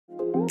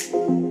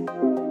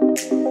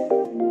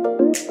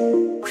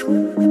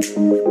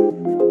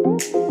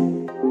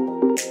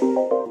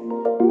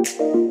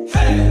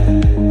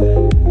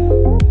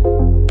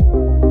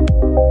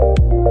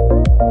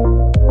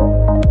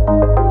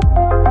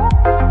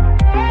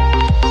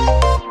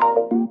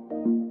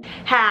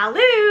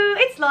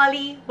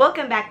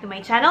Welcome back to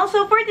my channel.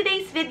 So for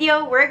today's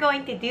video, we're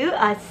going to do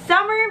a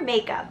summer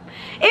makeup.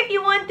 If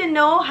you want to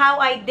know how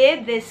I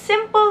did this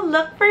simple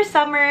look for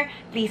summer,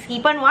 please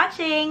keep on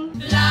watching.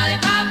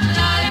 Lollipop,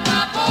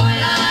 lollipop, oh,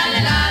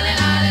 lolly, lolly,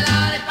 lolly,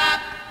 lollipop.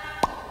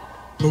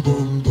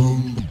 Boom, boom.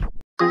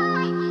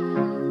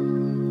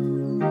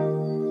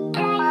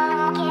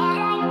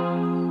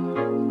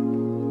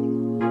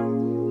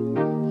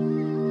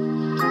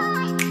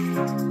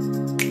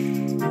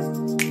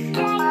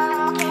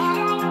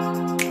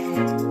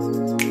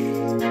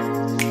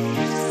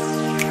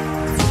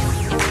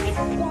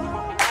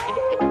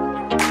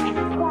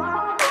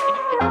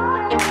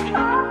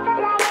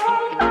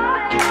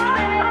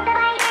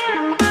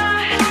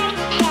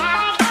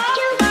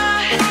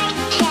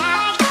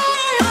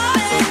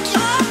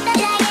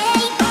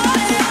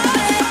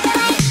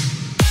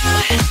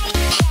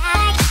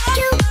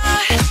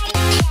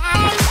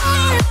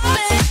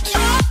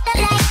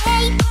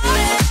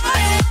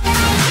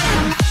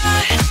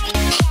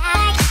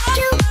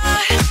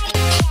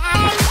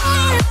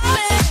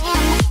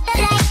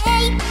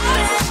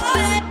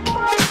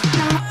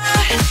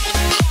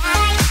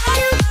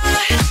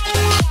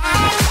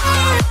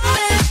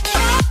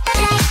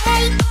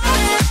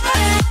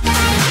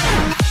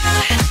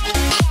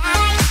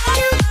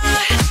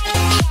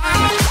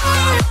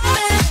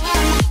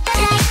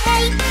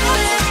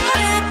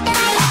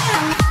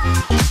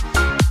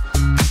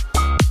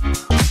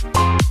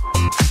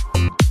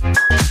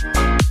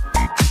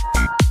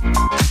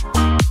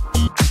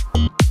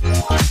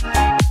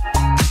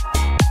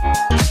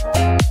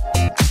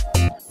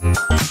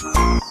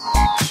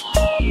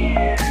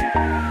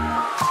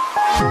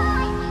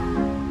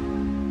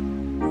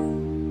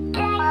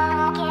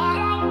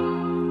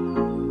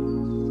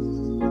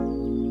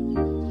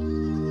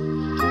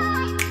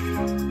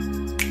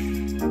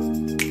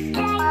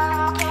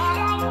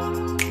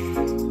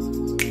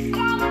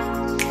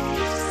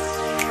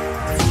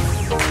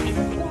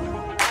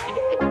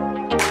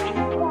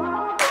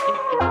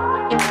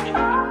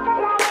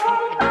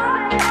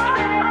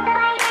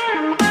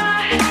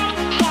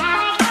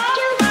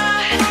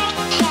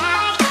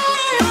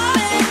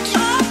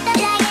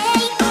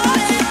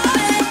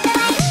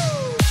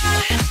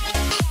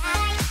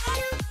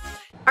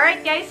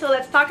 So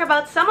let's talk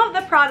about some of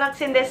the products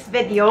in this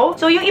video.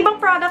 So yung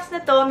ibang products na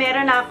to,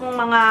 meron na akong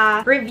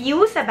mga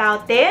reviews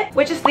about it,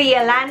 which is the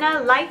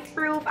Ellana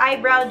Life-Proof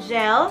Eyebrow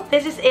Gel.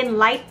 This is in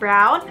light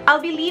brown.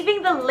 I'll be leaving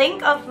the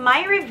link of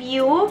my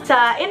review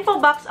sa info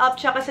box up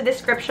tsaka sa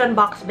description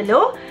box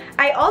below.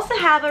 I also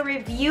have a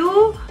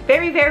review,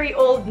 very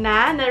old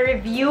na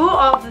review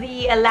of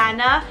the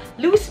Ellana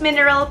Loose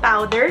Mineral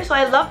Powder. So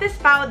I love this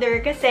powder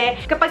kasi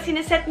kapag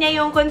sineset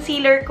niya yung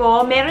concealer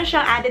ko, meron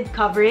siyang added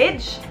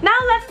coverage. Now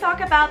let's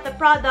talk about the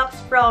products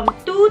from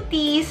Nude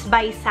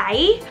by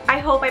Xai. I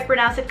hope I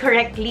pronounce it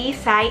correctly.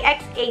 Xai,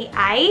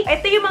 X-A-I.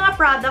 Ito yung mga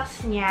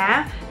products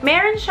niya.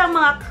 Meron siyang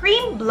mga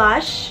cream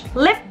blush,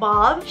 lip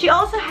balm. She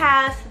also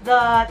has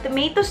the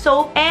tomato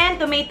soap and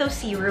tomato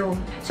serum.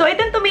 So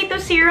itong tomato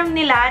serum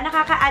nila,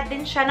 nakaka-add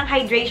din siya ng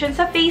hydration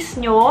sa face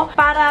nyo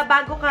para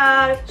bago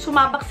ka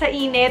sumabak sa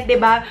init, 'di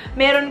ba?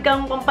 Meron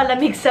kang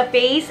pampalamig sa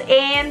face.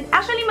 And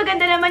actually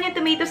maganda naman yung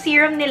tomato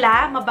serum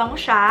nila, mabango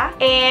siya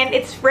and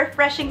it's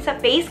refreshing sa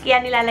face, kaya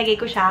nilalagay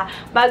ko siya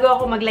bago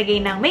ako maglagay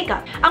ng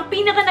makeup. Ang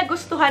pinaka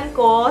nagustuhan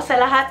ko sa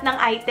lahat ng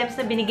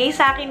items na binigay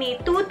sa akin ni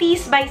Nude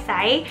by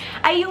Xai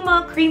ay yung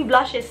mga cream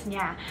blushes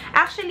niya.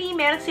 Actually,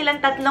 meron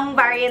silang tatlong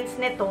variants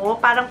nito.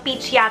 Parang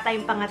peach yata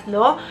yung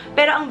pangatlo.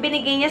 Pero ang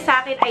binigay niya sa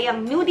akin ay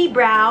ang Nudie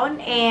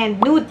Brown and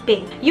Nude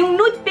Pink. Yung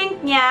Nude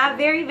Pink niya,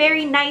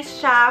 very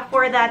nice siya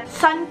for that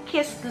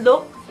sun-kissed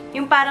look.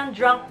 Yung parang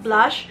drunk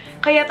blush.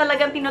 Kaya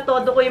talagang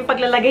tinotodo ko yung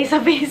paglalagay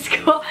sa face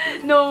ko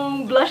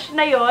nung blush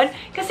na yon.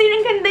 Kasi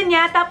ang ganda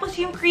niya. Tapos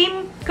yung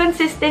cream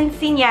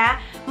consistency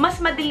niya,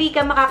 mas madali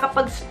ka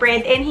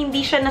makakapag-spread and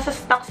hindi siya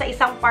nasa-stuck sa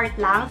isang part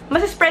lang.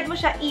 Mas-spread mo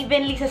siya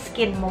evenly sa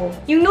skin mo.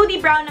 Yung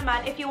Nudie Brown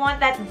naman, if you want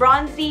that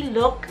bronzy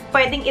look,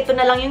 pwedeng ito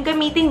na lang yung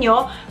gamitin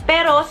nyo.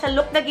 Pero sa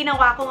look na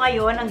ginawa ko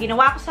ngayon, ang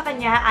ginawa ko sa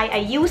kanya ay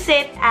I use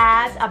it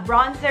as a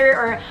bronzer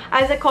or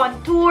as a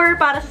contour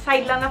para sa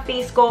side lang ng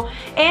face ko.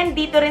 And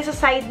dito rin sa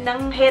side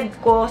ng head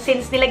ko,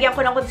 since nilagyan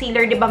ko ng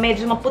concealer, diba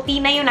medyo maputi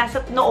na yung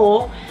nasa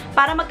noo,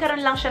 para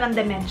magkaroon lang siya ng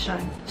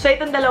dimension. So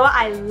itong dalawa,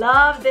 I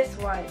love this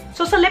one.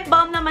 So sa lip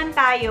balm naman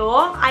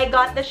tayo, I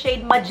got the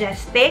shade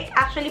Majestic.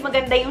 Actually,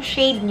 maganda yung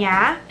shade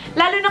niya.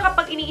 Lalo na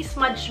kapag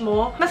ini-smudge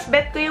mo, mas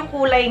bet ko yung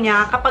kulay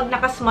niya kapag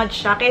nakasmudge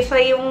siya kaysa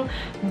yung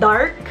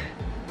dark.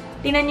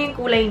 Tingnan niyo yung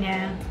kulay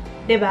niya.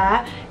 'Di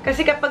ba?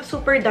 Kasi kapag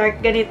super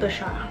dark, ganito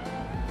siya.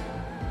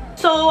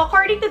 So,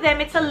 according to them,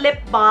 it's a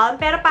lip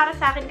balm. Pero para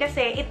sa akin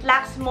kasi, it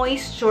lacks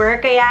moisture.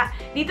 Kaya,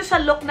 dito sa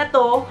look na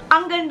to,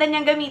 ang ganda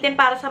niyang gamitin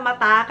para sa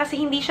mata kasi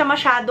hindi siya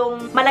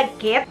masyadong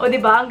malagkit. O,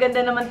 diba? Ang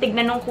ganda naman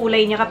tignan ng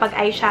kulay niya kapag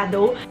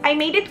eyeshadow. I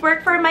made it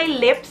work for my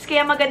lips,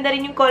 kaya maganda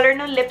rin yung color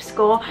ng lips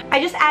ko. I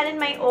just added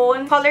my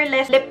own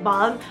colorless lip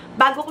balm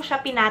bago ko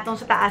siya pinatong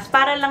sa taas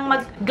para lang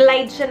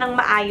mag-glide siya ng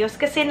maayos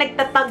kasi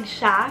nagtatag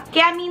siya.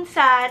 Kaya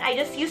minsan, I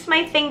just use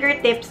my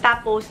fingertips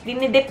tapos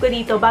dinidip ko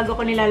dito bago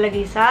ko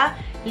nilalagay sa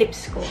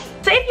lips ko.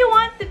 So if you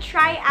want to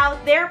try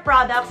out their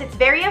products, it's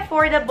very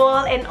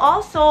affordable and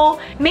also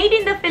made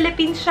in the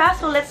Philippines siya,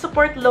 so let's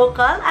support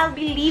local. I'll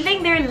be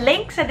leaving their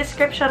link sa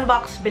description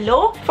box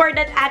below for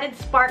that added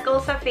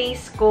sparkle sa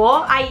face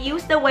ko. I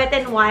use the Wet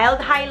n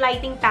Wild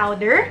highlighting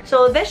powder.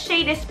 So this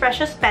shade is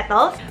Precious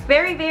Petals.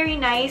 Very, very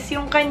nice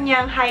yung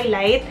kanyang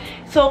highlight.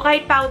 So,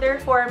 kahit powder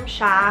form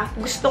siya,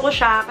 gusto ko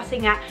siya kasi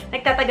nga,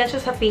 nagtatagal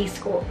siya sa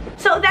face ko.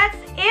 So, that's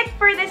it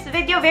for this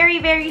video. Very,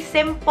 very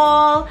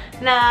simple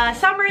na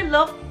summer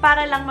look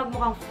para lang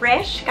magmukhang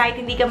fresh kahit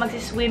hindi ka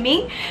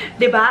magsiswimming.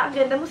 Diba? Ang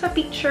ganda mo sa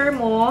picture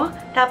mo.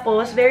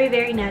 Tapos, very,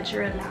 very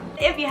natural lang.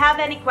 If you have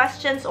any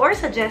questions or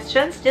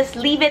suggestions, just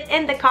leave it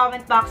in the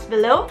comment box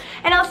below.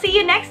 And I'll see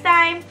you next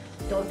time.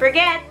 Don't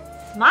forget,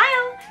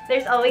 smile!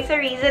 There's always a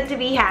reason to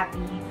be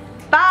happy.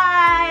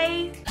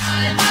 Bye!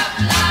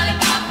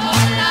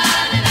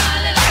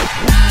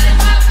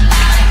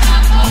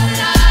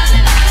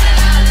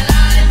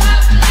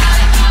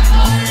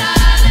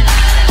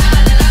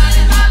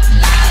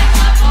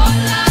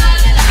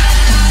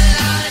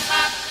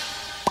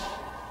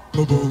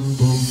 Boom, boom,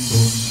 boom.